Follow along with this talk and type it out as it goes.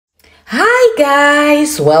Hi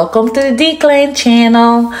guys, welcome to the D-Klan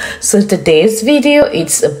channel. So today's video,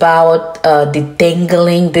 it's about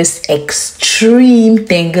detangling this extreme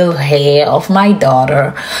tangled hair of my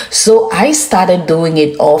daughter. So I started doing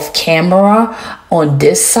it off camera on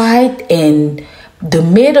this side, and the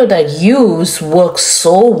method I use works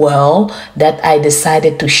so well that I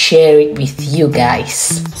decided to share it with you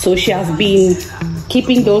guys. So she has been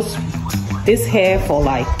keeping this hair for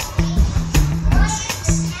like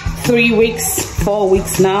 3 weeks, 4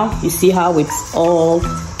 weeks now. You see how it's all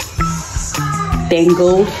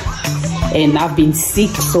tangled, and I've been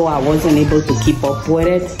sick, so I wasn't able to keep up with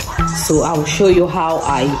it. So I will show you how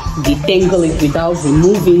I detangle it without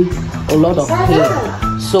removing a lot of hair.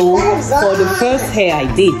 So for the first hair I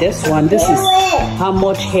did, this is how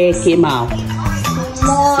much hair came out.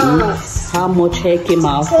 See how much hair came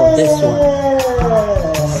out for this one.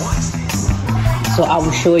 So I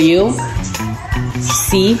will show you.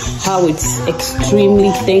 See how it's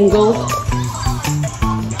extremely tangled.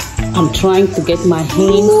 I'm trying to get my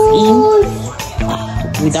hands in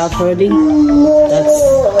without hurting.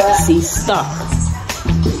 See, stuck.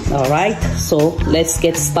 All right, so let's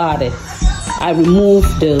get started. I remove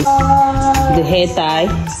the hair tie.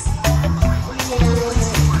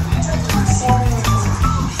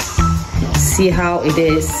 See how it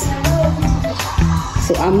is.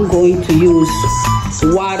 So I'm going to use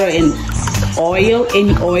water and oil,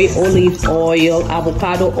 any oil, olive oil,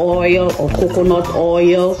 avocado oil, or coconut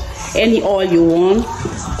oil, any oil you want,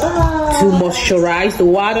 to moisturize, the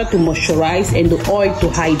water to moisturize and the oil to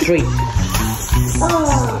hydrate.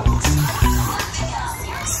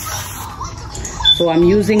 So I'm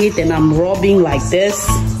using it and I'm rubbing like this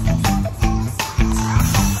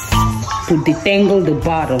to detangle the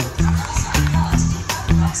bottom.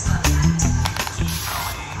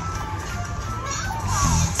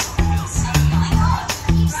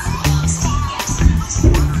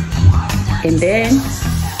 And then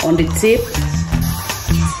on the tip,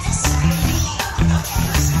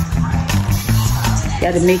 you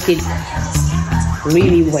got to make it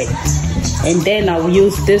really wet. And then I'll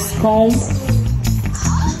use this comb.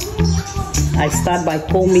 I start by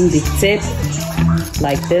combing the tip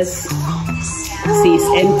like this. See, it's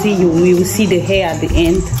empty. You will see the hair at the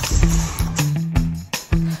end.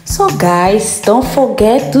 So guys, don't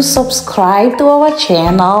forget to subscribe to our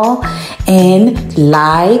channel and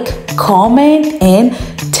like, comment, and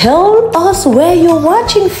tell us where you're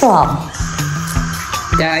watching from.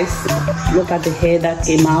 Guys, look at the hair that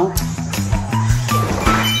came out.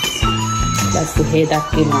 That's the hair that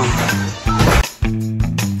came out.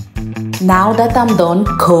 Now that I'm done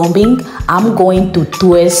combing, I'm going to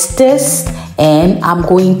twist this and I'm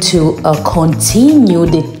going to continue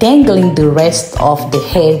detangling the rest of the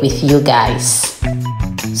hair with you guys.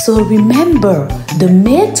 So remember, the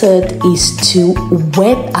method is to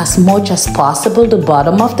wet as much as possible the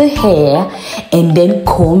bottom of the hair and then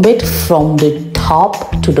comb it from the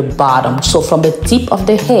top to the bottom. So from the tip of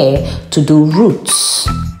the hair to the roots.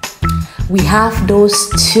 We have those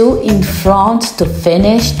two in front to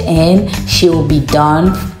finish, and she will be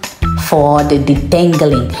done for the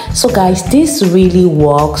detangling. So guys, this really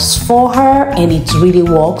works for her and it really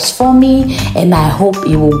works for me, and I hope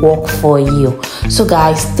it will work for you. So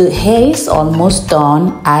guys, the hair is almost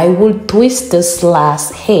done. I will twist this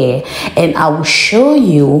last hair and I will show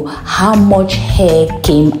you how much hair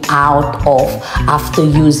came out of after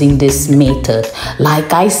using this method.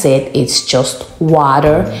 Like I said, it's just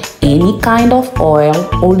water, any kind of oil,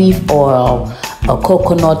 olive oil,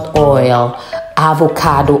 coconut oil,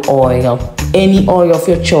 avocado oil, any oil of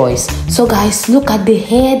your choice. So guys, look at the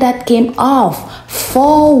hair that came off.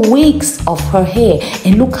 4 weeks of her hair,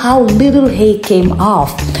 and look how little hair came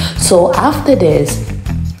off. So after this,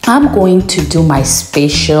 I'm going to do my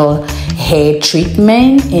special hair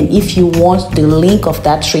treatment, and if you want, the link of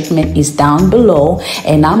that treatment is down below.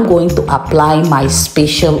 And I'm going to apply my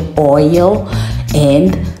special oil,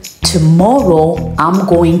 and tomorrow I'm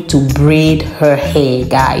going to braid her hair,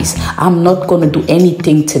 guys. I'm not going to do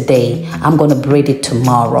anything today. I'm going to braid it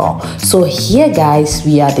tomorrow. So here, guys,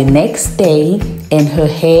 we are the next day and her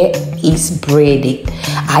hair is braided.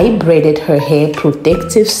 I braided her hair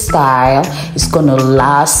protective style. It's going to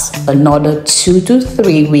last another 2 to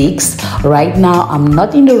 3 weeks. Right now, I'm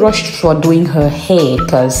not in the rush for doing her hair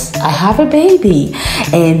because I have a baby.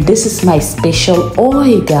 And this is my special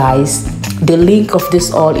oil, guys. The link of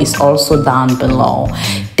this oil is also down below.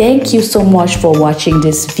 Thank you so much for watching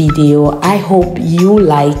this video. I hope you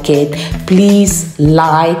like it. Please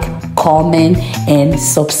like, comment, and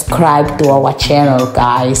subscribe to our channel,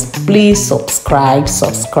 guys. Please subscribe.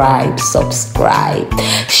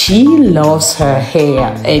 She loves her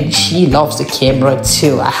hair and she loves the camera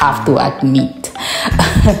too, I have to admit.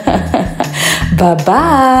 Bye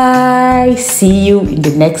bye. See you in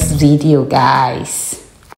the next video, guys.